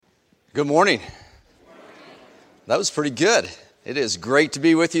Good morning. That was pretty good. It is great to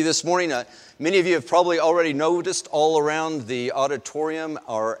be with you this morning. Many of you have probably already noticed all around the auditorium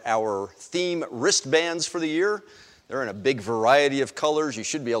are our theme wristbands for the year. They're in a big variety of colors. You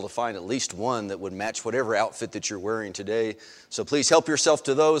should be able to find at least one that would match whatever outfit that you're wearing today. So please help yourself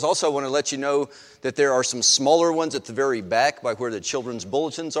to those. Also, I want to let you know that there are some smaller ones at the very back by where the children's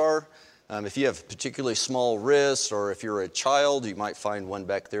bulletins are. If you have particularly small wrists or if you're a child, you might find one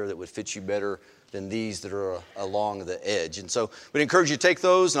back there that would fit you better than these that are along the edge. And so we'd encourage you to take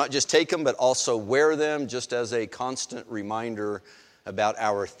those, not just take them, but also wear them just as a constant reminder about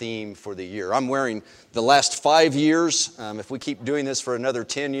our theme for the year. I'm wearing the last 5 years. If we keep doing this for another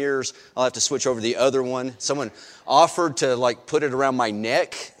 10 years, I'll have to switch over to the other one. Someone offered to put it around my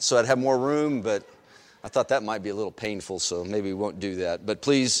neck so I'd have more room, but I thought that might be a little painful, so maybe we won't do that. But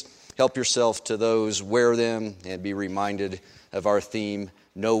please help yourself to those, wear them, and be reminded of our theme,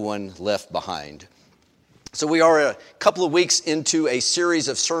 No One Left Behind. So we are a couple of weeks into a series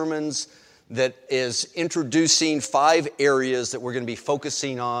of sermons that is introducing 5 areas that we're going to be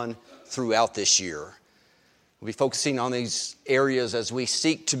focusing on throughout this year. We'll be focusing on these areas as we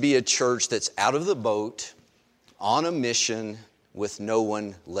seek to be a church that's out of the boat, on a mission, with no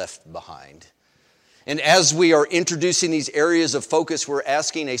one left behind. And as we are introducing these areas of focus, we're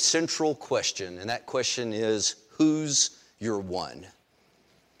asking a central question, and that question is, who's your one?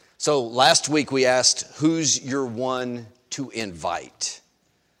 So last week we asked, who's your one to invite?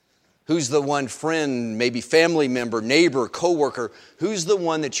 Who's the one friend, maybe family member, neighbor, coworker? Who's the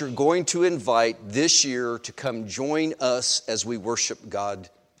one that you're going to invite this year to come join us as we worship God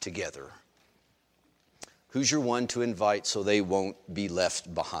together? Who's your one to invite so they won't be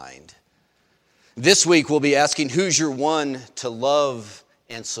left behind? This week we'll be asking, who's your one to love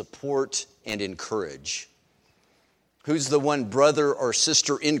and support and encourage? Who's the one brother or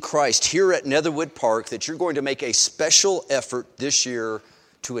sister in Christ here at Netherwood Park that you're going to make a special effort this year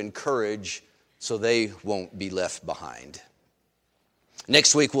to encourage so they won't be left behind?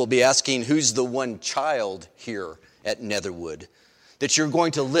 Next week we'll be asking, who's the one child here at Netherwood that you're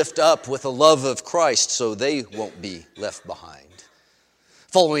going to lift up with the love of Christ so they won't be left behind?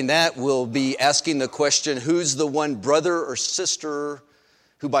 Following that, we'll be asking the question, who's the one brother or sister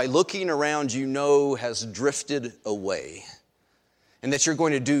who by looking around you know has drifted away, and that you're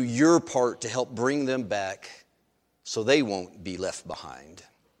going to do your part to help bring them back so they won't be left behind.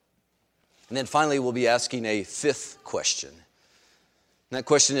 And then finally, we'll be asking a 5th question. And that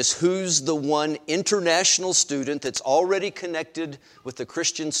question is, who's the one international student that's already connected with the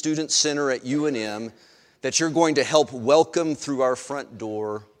Christian Student Center at UNM that you're going to help welcome through our front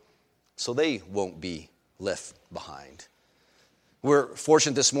door so they won't be left behind? We're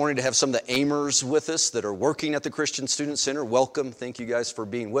fortunate this morning to have some of the Aimers with us that are working at the Christian Student Center. Welcome. Thank you guys for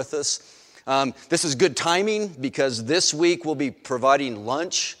being with us. This is good timing because this week we'll be providing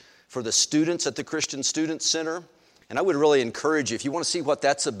lunch for the students at the Christian Student Center. And I would really encourage you, if you want to see what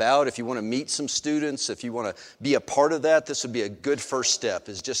that's about, if you want to meet some students, if you want to be a part of that, this would be a good first step,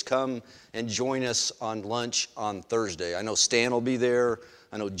 is just come and join us on lunch on Thursday. I know Stan will be there.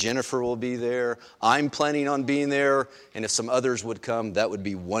 I know Jennifer will be there. I'm planning on being there. And if some others would come, that would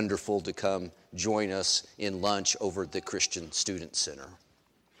be wonderful to come join us in lunch over at the Christian Student Center.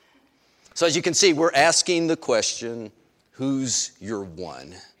 So as you can see, we're asking the question, who's your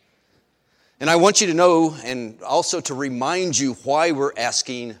one? And I want you to know and also to remind you why we're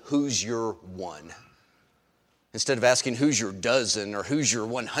asking who's your one. Instead of asking who's your dozen or who's your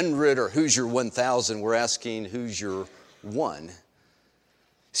 100 or who's your 1,000, we're asking who's your one.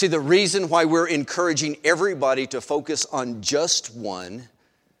 See, the reason why we're encouraging everybody to focus on just one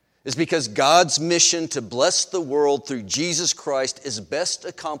is because God's mission to bless the world through Jesus Christ is best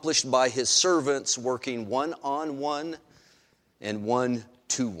accomplished by His servants working one-on-one and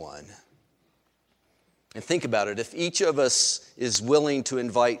one-to-one. And think about it, if each of us is willing to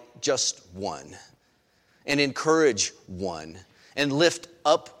invite just one and encourage one and lift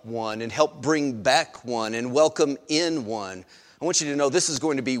up one and help bring back one and welcome in one, I want you to know this is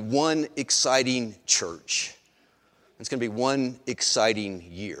going to be one exciting church. It's going to be one exciting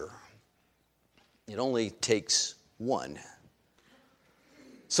year. It only takes one.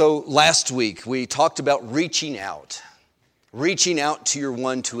 So last week we talked about reaching out to your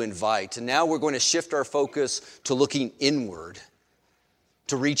one to invite. And now we're going to shift our focus to looking inward,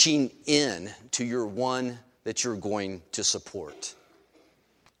 to reaching in to your one that you're going to support.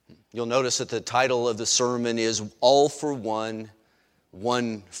 You'll notice that the title of the sermon is All for One,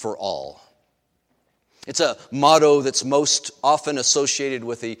 One for All. It's a motto that's most often associated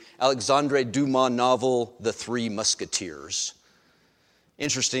with the Alexandre Dumas novel, The Three Musketeers.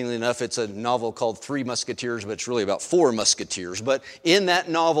 Interestingly enough, it's a novel called Three Musketeers, but it's really about four musketeers. But in that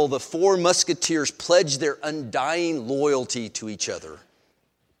novel, the four musketeers pledge their undying loyalty to each other.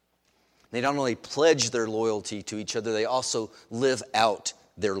 They not only pledge their loyalty to each other, they also live out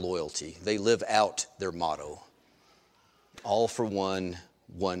their loyalty. They live out their motto. All for one,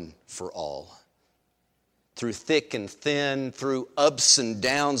 one for all. Through thick and thin, through ups and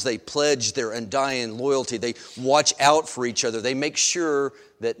downs, they pledge their undying loyalty. They watch out for each other. They make sure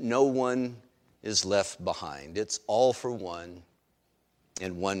that no one is left behind. It's all for one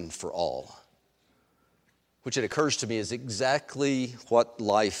and one for all. Which it occurs to me is exactly what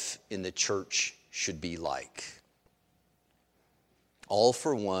life in the church should be like. All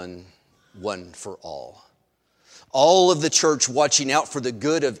for one, one for all. All of the church watching out for the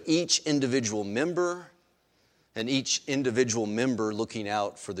good of each individual member, and each individual member looking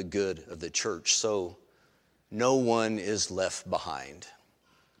out for the good of the church, so no one is left behind.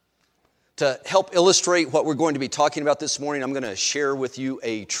 To help illustrate what we're going to be talking about this morning, I'm going to share with you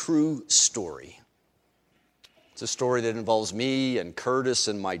a true story. It's a story that involves me and Curtis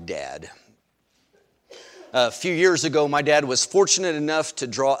and my dad. A few years ago, my dad was fortunate enough to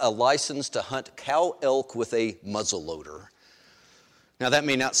draw a license to hunt cow elk with a muzzleloader. Now, that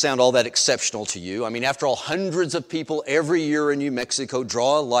may not sound all that exceptional to you. I mean, after all, hundreds of people every year in New Mexico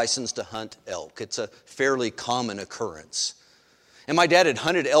draw a license to hunt elk. It's a fairly common occurrence. And my dad had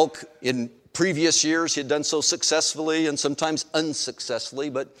hunted elk in previous years. He had done so successfully and sometimes unsuccessfully,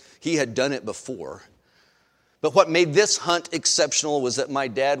 but he had done it before. But what made this hunt exceptional was that my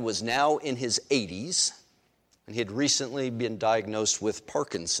dad was now in his 80s, and he had recently been diagnosed with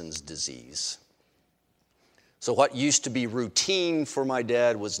Parkinson's disease. So what used to be routine for my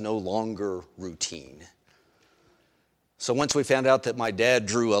dad was no longer routine. So once we found out that my dad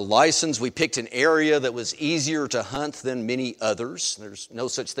drew a license, we picked an area that was easier to hunt than many others. There's no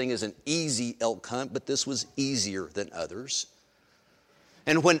such thing as an easy elk hunt, but this was easier than others.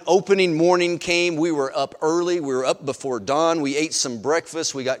 And when opening morning came, we were up early. We were up before dawn. We ate some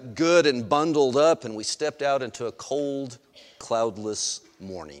breakfast. We got good and bundled up, and we stepped out into a cold, cloudless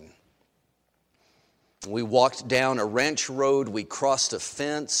morning. We walked down a ranch road, we crossed a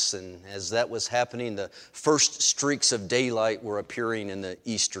fence, and as that was happening, the first streaks of daylight were appearing in the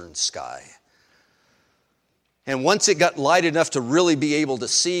eastern sky. And once it got light enough to really be able to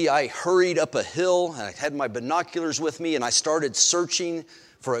see, I hurried up a hill, and I had my binoculars with me, and I started searching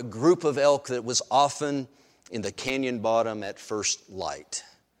for a group of elk that was often in the canyon bottom at first light.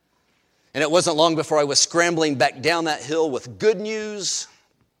 And it wasn't long before I was scrambling back down that hill with good news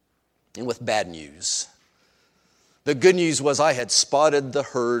and with bad news. The good news was I had spotted the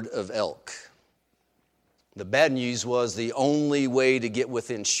herd of elk. The bad news was the only way to get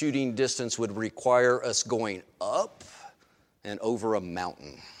within shooting distance would require us going up and over a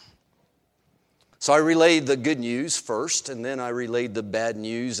mountain. So I relayed the good news first, and then I relayed the bad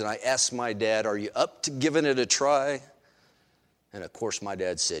news, and I asked my dad, "Are you up to giving it a try?" And of course my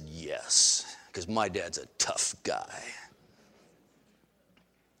dad said yes, because my dad's a tough guy.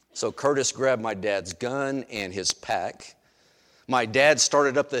 So Curtis grabbed my dad's gun and his pack. My dad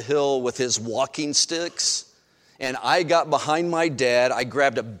started up the hill with his walking sticks, and I got behind my dad. I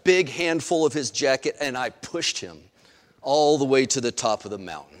grabbed a big handful of his jacket, and I pushed him all the way to the top of the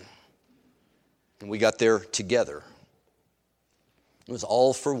mountain. And we got there together. It was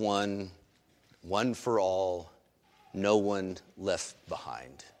all for one, one for all, no one left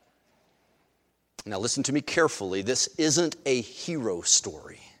behind. Now listen to me carefully. This isn't a hero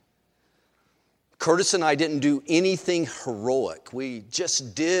story. Curtis and I didn't do anything heroic. We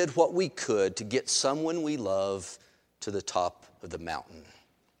just did what we could to get someone we love to the top of the mountain.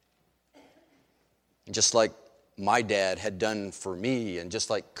 And just like my dad had done for me, and just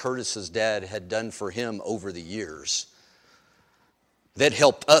like Curtis's dad had done for him over the years, that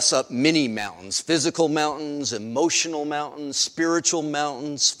helped us up many mountains, physical mountains, emotional mountains, spiritual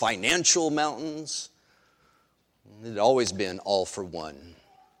mountains, financial mountains. It had always been all for one.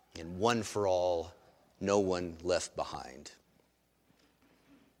 And one for all, no one left behind.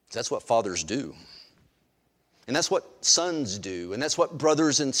 That's what fathers do. And that's what sons do. And that's what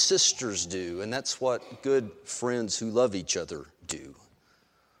brothers and sisters do. And that's what good friends who love each other do.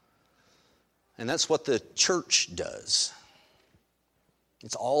 And that's what the church does.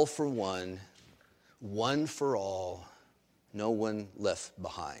 It's all for one, one for all, no one left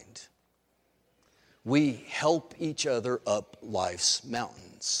behind. We help each other up life's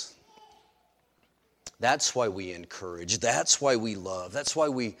mountains. That's why we encourage. That's why we love. That's why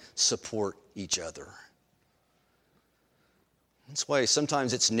we support each other. That's why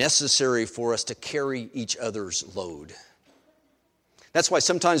sometimes it's necessary for us to carry each other's load. That's why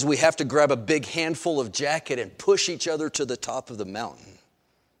sometimes we have to grab a big handful of jacket and push each other to the top of the mountain.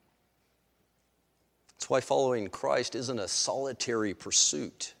 That's why following Christ isn't a solitary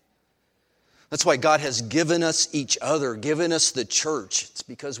pursuit. That's why God has given us each other, given us the church. It's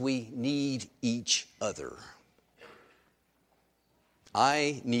because we need each other.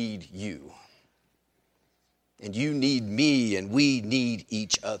 I need you. And you need me, and we need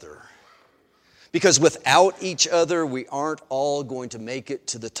each other. Because without each other, we aren't all going to make it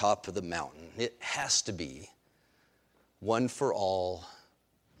to the top of the mountain. It has to be one for all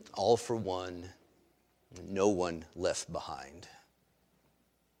for one, no one left behind.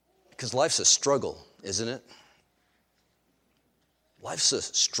 Because life's a struggle, isn't it? Life's a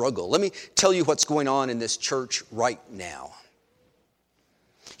struggle. Let me tell you what's going on in this church right now.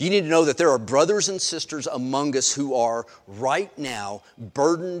 You need to know that there are brothers and sisters among us who are right now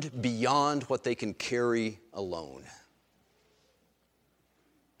burdened beyond what they can carry alone.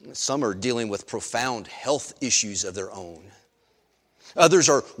 Some are dealing with profound health issues of their own. Others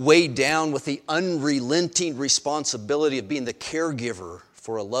are weighed down with the unrelenting responsibility of being the caregiver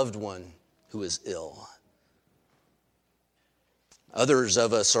for a loved one who is ill. Others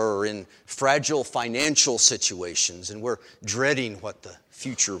of us are in fragile financial situations, and we're dreading what the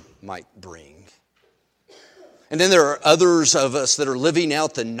future might bring. And then there are others of us that are living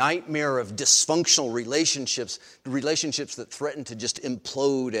out the nightmare of dysfunctional relationships that threaten to just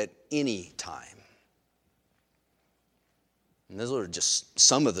implode at any time. And those are just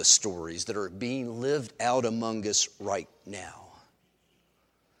some of the stories that are being lived out among us right now.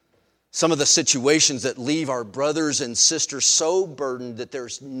 Some of the situations that leave our brothers and sisters so burdened that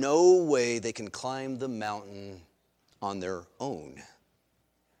there's no way they can climb the mountain on their own,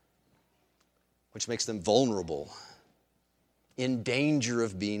 which makes them vulnerable, in danger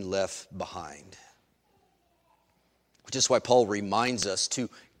of being left behind. Which is why Paul reminds us to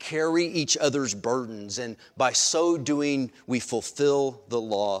carry each other's burdens, and by so doing, we fulfill the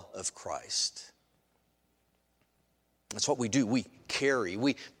law of Christ. That's what we do. We carry.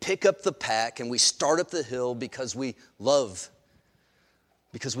 We pick up the pack and we start up the hill because we love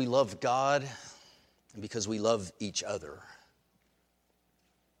God and because we love each other.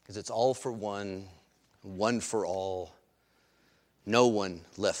 Because it's all for one, one for all, no one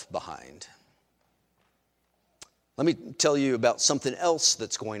left behind. Let me tell you about something else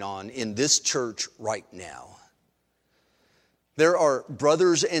that's going on in this church right now. There are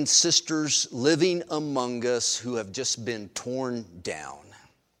brothers and sisters living among us who have just been torn down.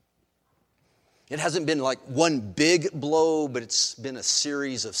 It hasn't been like one big blow, but it's been a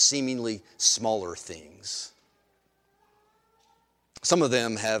series of seemingly smaller things. Some of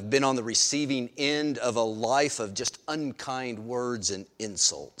them have been on the receiving end of a life of just unkind words and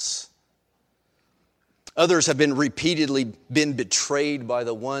insults. Others have been repeatedly betrayed by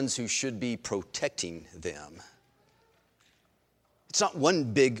the ones who should be protecting them. It's not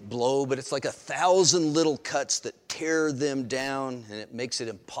one big blow, but it's like 1,000 little cuts that tear them down, and it makes it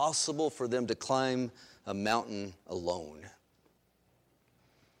impossible for them to climb a mountain alone.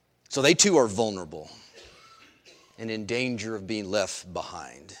 So they too are vulnerable and in danger of being left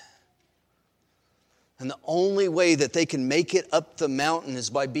behind. And the only way that they can make it up the mountain is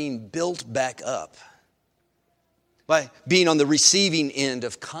by being built back up, by being on the receiving end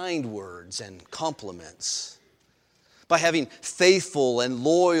of kind words and compliments, by having faithful and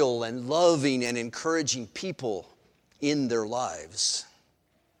loyal and loving and encouraging people in their lives.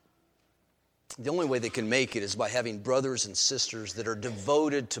 The only way they can make it is by having brothers and sisters that are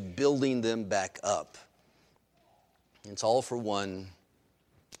devoted to building them back up. It's all for one,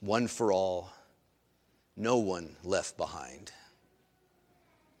 one for all, no one left behind.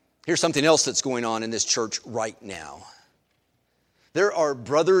 Here's something else that's going on in this church right now. There are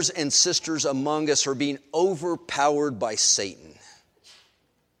brothers and sisters among us who are being overpowered by Satan.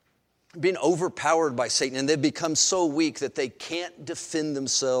 Being overpowered by Satan, and they've become so weak that they can't defend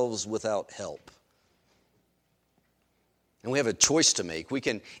themselves without help. And we have a choice to make. We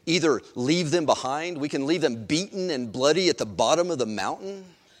can either leave them behind, we can leave them beaten and bloody at the bottom of the mountain,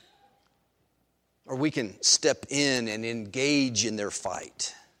 or we can step in and engage in their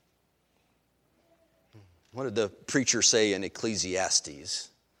fight. What did the preacher say in Ecclesiastes?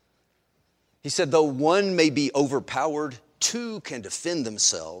 He said, though one may be overpowered, two can defend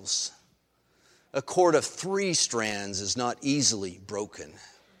themselves. A cord of 3 strands is not easily broken.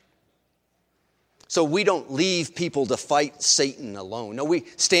 So we don't leave people to fight Satan alone. No, we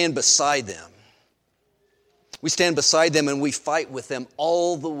stand beside them. We stand beside them and we fight with them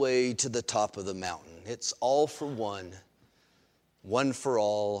all the way to the top of the mountain. It's all for one, one for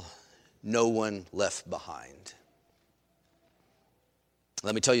all, no one left behind.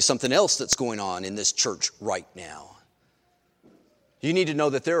 Let me tell you something else that's going on in this church right now. You need to know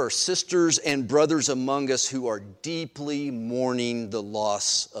that there are sisters and brothers among us who are deeply mourning the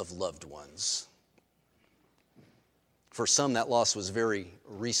loss of loved ones. For some, that loss was very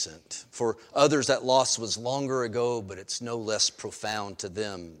recent. For others, that loss was longer ago, but it's no less profound to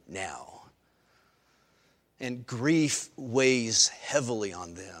them now. And grief weighs heavily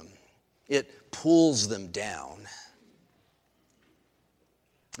on them. It pulls them down.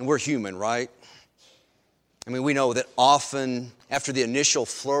 And we're human, right? I mean, we know that often after the initial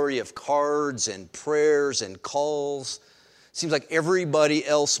flurry of cards and prayers and calls, it seems like everybody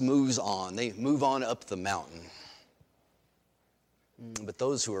else moves on. They move on up the mountain. But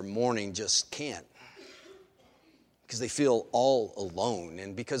those who are mourning just can't, because they feel all alone.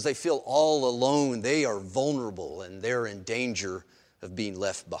 And because they feel all alone, they are vulnerable and they're in danger of being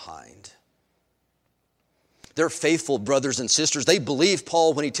left behind. They're faithful brothers and sisters. They believe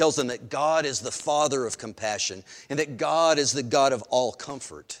Paul when he tells them that God is the Father of compassion and that God is the God of all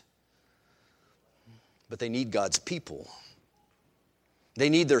comfort. But they need God's people. They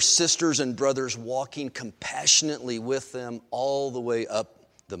need their sisters and brothers walking compassionately with them all the way up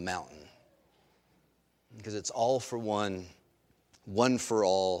the mountain. Because it's all for one, one for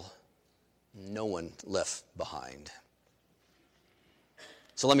all, no one left behind.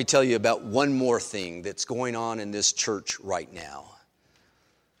 So let me tell you about one more thing that's going on in this church right now.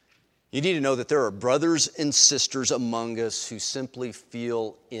 You need to know that there are brothers and sisters among us who simply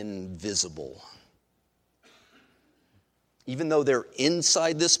feel invisible. Even though they're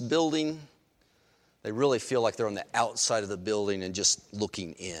inside this building, they really feel like they're on the outside of the building and just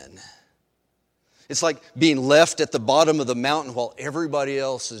looking in. It's like being left at the bottom of the mountain while everybody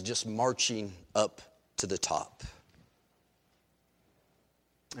else is just marching up to the top.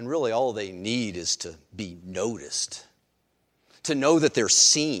 And really all they need is to be noticed, to know that they're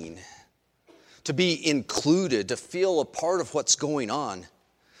seen, to be included, to feel a part of what's going on,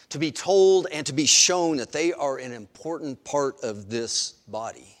 to be told and to be shown that they are an important part of this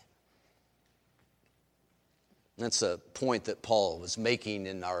body. That's a point that Paul was making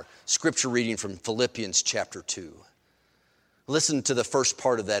in our scripture reading from Philippians chapter 2. Listen to the first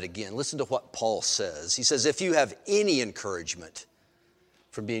part of that again. Listen to what Paul says. He says, if you have any encouragement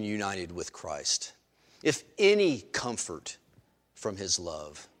from being united with Christ, if any comfort from his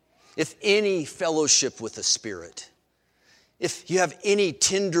love, if any fellowship with the Spirit, if you have any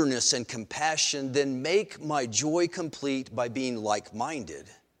tenderness and compassion, then make my joy complete by being like-minded,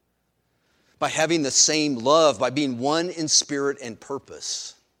 by having the same love, by being one in spirit and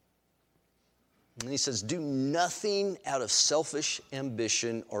purpose. And he says, do nothing out of selfish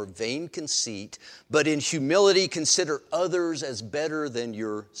ambition or vain conceit, but in humility consider others as better than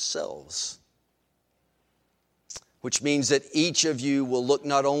yourselves. Which means that each of you will look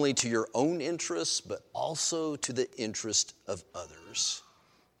not only to your own interests, but also to the interest of others.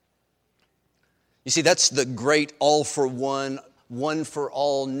 You see, that's the great all for one, one for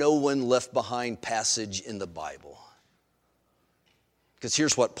all, no one left behind passage in the Bible. Because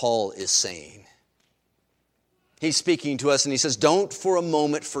here's what Paul is saying. He's speaking to us and he says, don't for a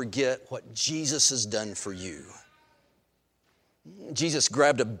moment forget what Jesus has done for you. Jesus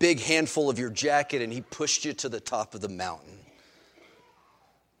grabbed a big handful of your jacket and he pushed you to the top of the mountain.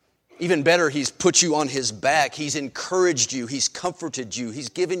 Even better, he's put you on his back. He's encouraged you. He's comforted you. He's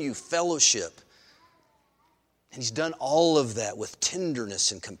given you fellowship. And he's done all of that with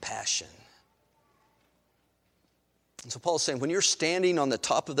tenderness and compassion. And so Paul's saying, when you're standing on the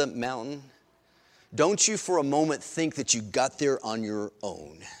top of that mountain, don't you for a moment think that you got there on your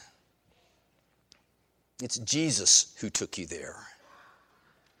own. It's Jesus who took you there.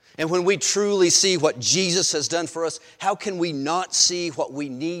 And when we truly see what Jesus has done for us, how can we not see what we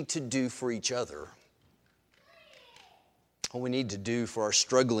need to do for each other? What we need to do for our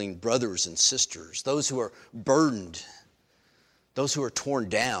struggling brothers and sisters, those who are burdened, those who are torn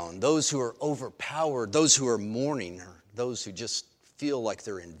down, those who are overpowered, those who are mourning, or those who just feel like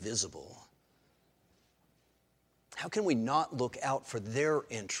they're invisible. How can we not look out for their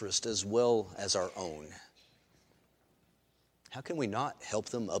interest as well as our own? How can we not help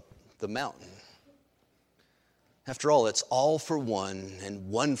them up the mountain? After all, it's all for one and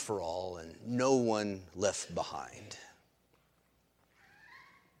one for all and no one left behind.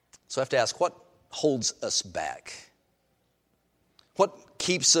 So I have to ask, what holds us back? What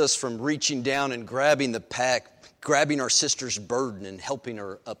keeps us from reaching down and grabbing the pack, grabbing our sister's burden and helping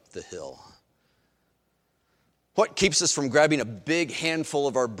her up the hill? What keeps us from grabbing a big handful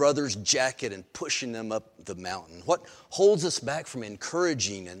of our brother's jacket and pushing them up the mountain? What holds us back from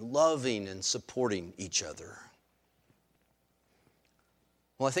encouraging and loving and supporting each other?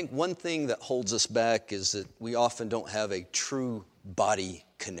 Well, I think one thing that holds us back is that we often don't have a true body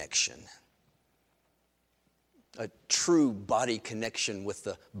connection. A true body connection with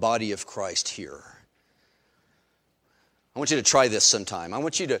the body of Christ here. I want you to try this sometime. I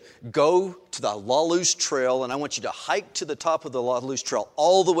want you to go to the La Luz Trail, and I want you to hike to the top of the La Luz Trail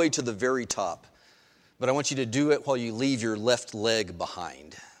all the way to the very top. But I want you to do it while you leave your left leg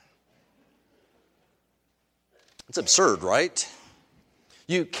behind. It's absurd, right?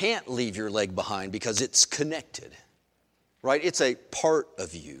 You can't leave your leg behind because it's connected, right? It's a part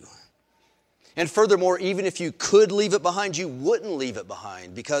of you. And furthermore, even if you could leave it behind, you wouldn't leave it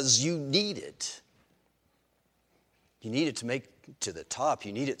behind because you need it. You need it to make it to the top.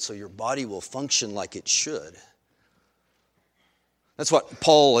 You need it so your body will function like it should. That's what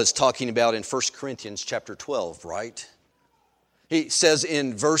Paul is talking about in 1 Corinthians chapter 12, right? He says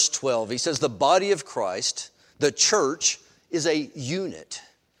in verse 12, he says, the body of Christ, the church, is a unit.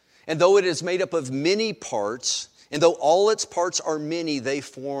 And though it is made up of many parts, and though all its parts are many, they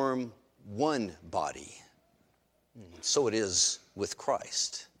form one body. So it is with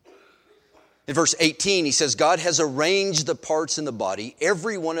Christ. In verse 18, he says, God has arranged the parts in the body,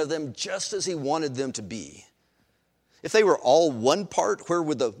 every one of them just as he wanted them to be. If they were all one part, where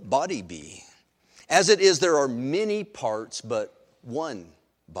would the body be? As it is, there are many parts, but one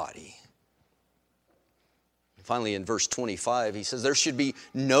body. Finally, in verse 25, he says, there should be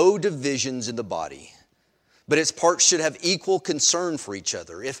no divisions in the body, but its parts should have equal concern for each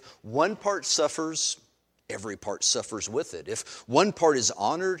other. If one part suffers, every part suffers with it. If one part is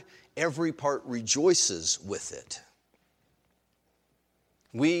honored, every part rejoices with it.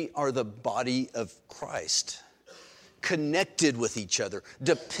 We are the body of Christ, connected with each other,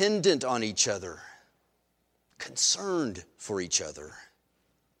 dependent on each other, concerned for each other.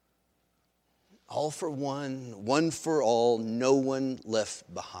 All for one, one for all, no one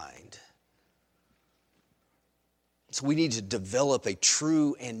left behind. So we need to develop a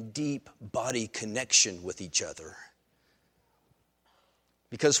true and deep body connection with each other.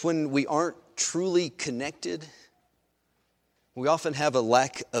 Because when we aren't truly connected, we often have a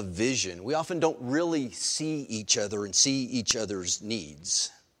lack of vision. We often don't really see each other and see each other's needs.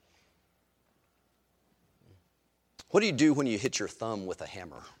 What do you do when you hit your thumb with a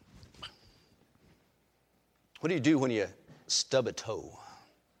hammer? What do you do when you stub a toe?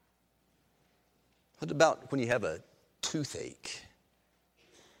 What about when you have a toothache?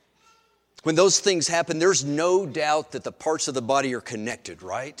 When those things happen, there's no doubt that the parts of the body are connected,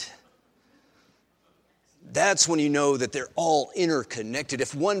 right? That's when you know that they're all interconnected.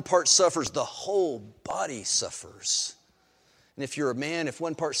 If one part suffers, the whole body suffers. And if you're a man, if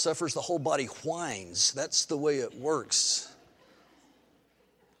one part suffers, the whole body whines. That's the way it works.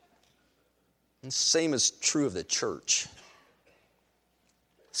 And the same is true of the church.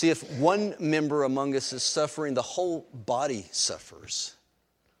 See, if one member among us is suffering, the whole body suffers.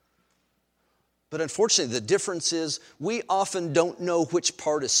 But unfortunately, the difference is we often don't know which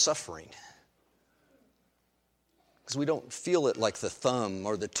part is suffering. Because we don't feel it like the thumb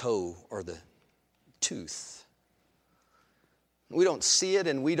or the toe or the tooth. We don't see it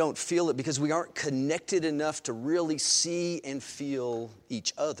and we don't feel it because we aren't connected enough to really see and feel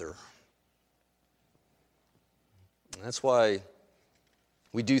each other. And that's why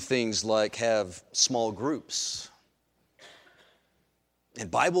we do things like have small groups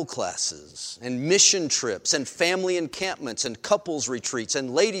and Bible classes and mission trips and family encampments and couples retreats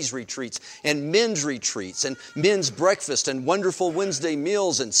and ladies retreats and men's retreats and men's breakfast and wonderful Wednesday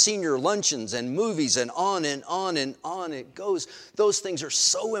meals and senior luncheons and movies and on and on and on it goes. Those things are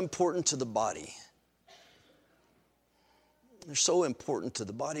so important to the body. They're so important to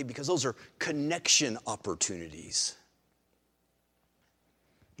the body because those are connection opportunities.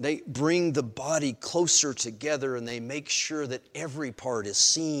 They bring the body closer together and they make sure that every part is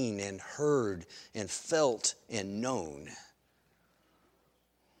seen and heard and felt and known.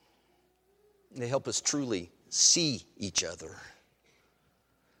 They help us truly see each other.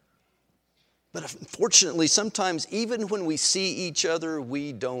 But unfortunately, sometimes even when we see each other,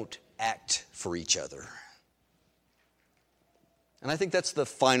 we don't act for each other. And I think that's the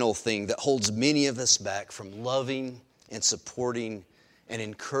final thing that holds many of us back from loving and supporting and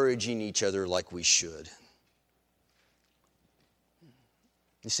encouraging each other like we should.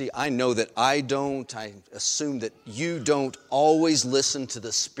 You see, I know that I assume that you don't always listen to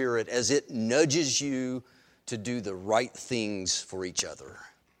the Spirit as it nudges you to do the right things for each other.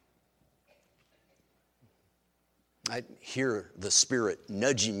 I hear the Spirit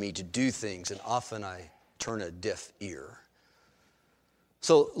nudging me to do things, and often I turn a deaf ear.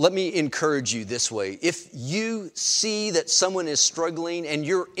 So let me encourage you this way. If you see that someone is struggling and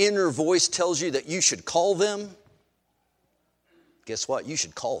your inner voice tells you that you should call them, guess what? You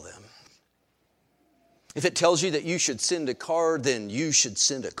should call them. If it tells you that you should send a card, then you should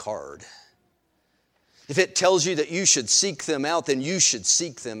send a card. If it tells you that you should seek them out, then you should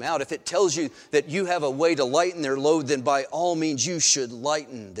seek them out. If it tells you that you have a way to lighten their load, then by all means you should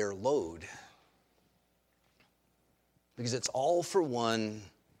lighten their load. Because it's all for one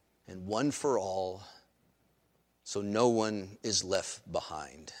and one for all, so no one is left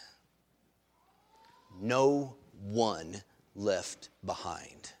behind. No one left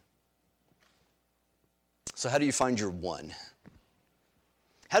behind. So how do you find your one?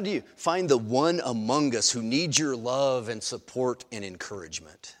 How do you find the one among us who needs your love and support and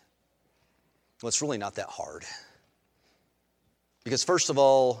encouragement? Well, it's really not that hard. Because first of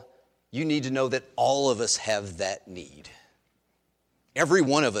all, you need to know that all of us have that need. Every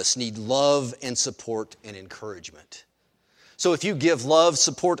one of us need love and support and encouragement. So if you give love,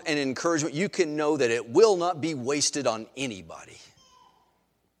 support, and encouragement, you can know that it will not be wasted on anybody.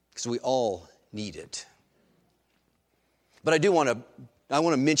 Because we all need it. But I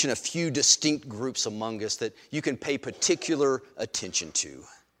want to mention a few distinct groups among us that you can pay particular attention to.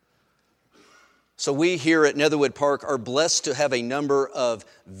 So we here at Netherwood Park are blessed to have a number of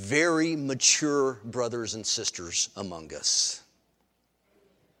very mature brothers and sisters among us.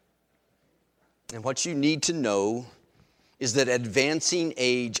 And what you need to know is that advancing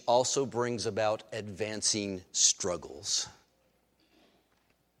age also brings about advancing struggles.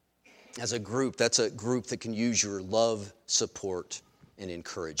 As a group, that's a group that can use your love, support, and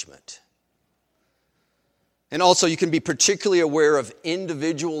encouragement. And also, you can be particularly aware of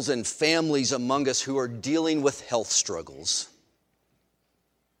individuals and families among us who are dealing with health struggles.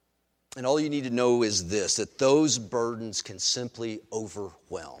 And all you need to know is this, that those burdens can simply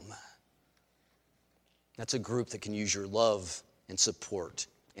overwhelm. That's a group that can use your love and support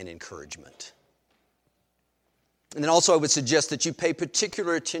and encouragement. And then also I would suggest that you pay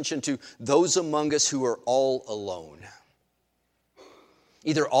particular attention to those among us who are all alone.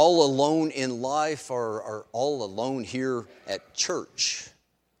 Either all alone in life or are all alone here at church.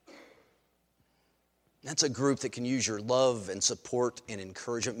 That's a group that can use your love and support and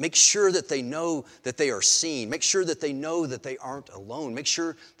encouragement. Make sure that they know that they are seen. Make sure that they know that they aren't alone. Make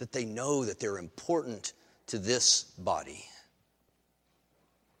sure that they know that they're important to this body.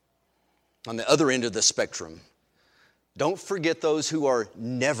 On the other end of the spectrum, don't forget those who are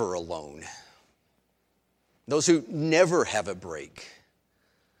never alone. Those who never have a break.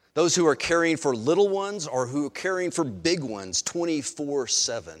 Those who are caring for little ones or who are caring for big ones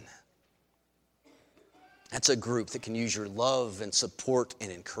 24/7. That's a group that can use your love and support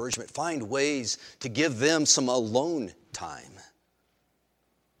and encouragement. Find ways to give them some alone time.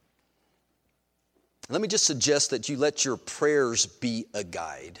 Let me just suggest that you let your prayers be a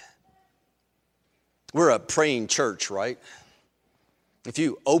guide. We're a praying church, right? If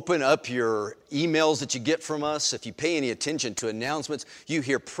you open up your emails that you get from us, if you pay any attention to announcements, you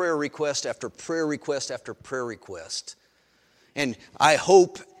hear prayer request after prayer request after prayer request. And I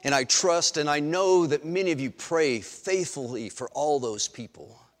hope and I trust and I know that many of you pray faithfully for all those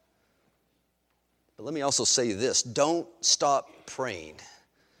people. But let me also say this, don't stop praying.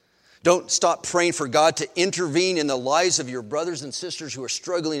 Don't stop praying for God to intervene in the lives of your brothers and sisters who are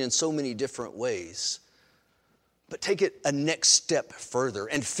struggling in so many different ways. But take it a next step further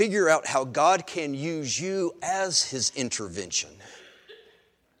and figure out how God can use you as His intervention.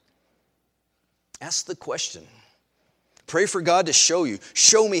 Ask the question. Pray for God to show you.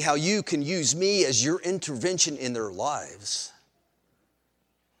 Show me how you can use me as your intervention in their lives.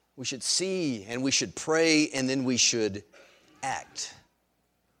 We should see and we should pray and then we should act.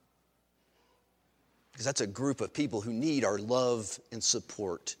 Because that's a group of people who need our love and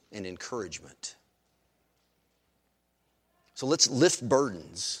support and encouragement. So let's lift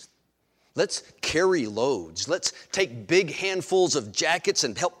burdens. Let's carry loads. Let's take big handfuls of jackets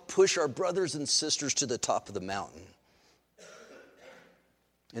and help push our brothers and sisters to the top of the mountain.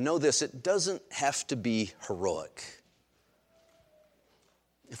 And know this, it doesn't have to be heroic.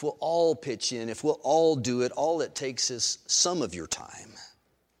 If we'll all pitch in, if we'll all do it, all it takes is some of your time.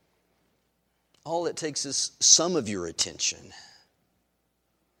 All it takes is some of your attention.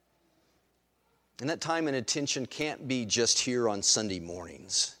 And that time and attention can't be just here on Sunday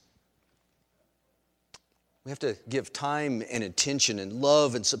mornings. We have to give time and attention and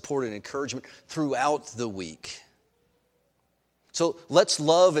love and support and encouragement throughout the week. So let's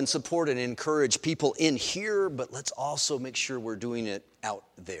love and support and encourage people in here, but let's also make sure we're doing it out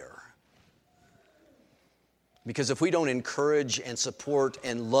there. Because if we don't encourage and support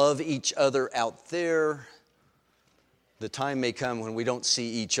and love each other out there, the time may come when we don't see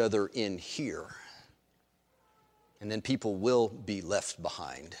each other in here. And then people will be left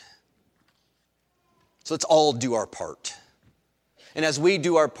behind. So let's all do our part. And as we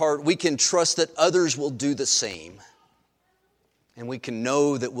do our part, we can trust that others will do the same. And we can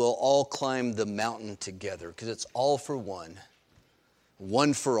know that we'll all climb the mountain together because it's all for one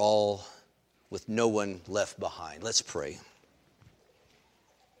for all, with no one left behind. Let's pray.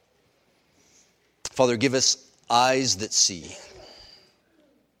 Father, give us eyes that see.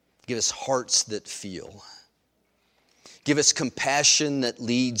 Give us hearts that feel. Give us compassion that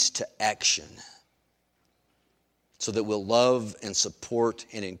leads to action, so that we'll love and support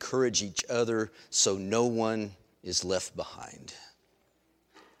and encourage each other so no one is left behind.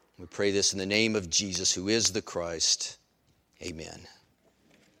 We pray this in the name of Jesus, who is the Christ. Amen.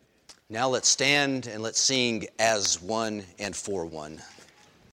 Now let's stand and let's sing as one and for one.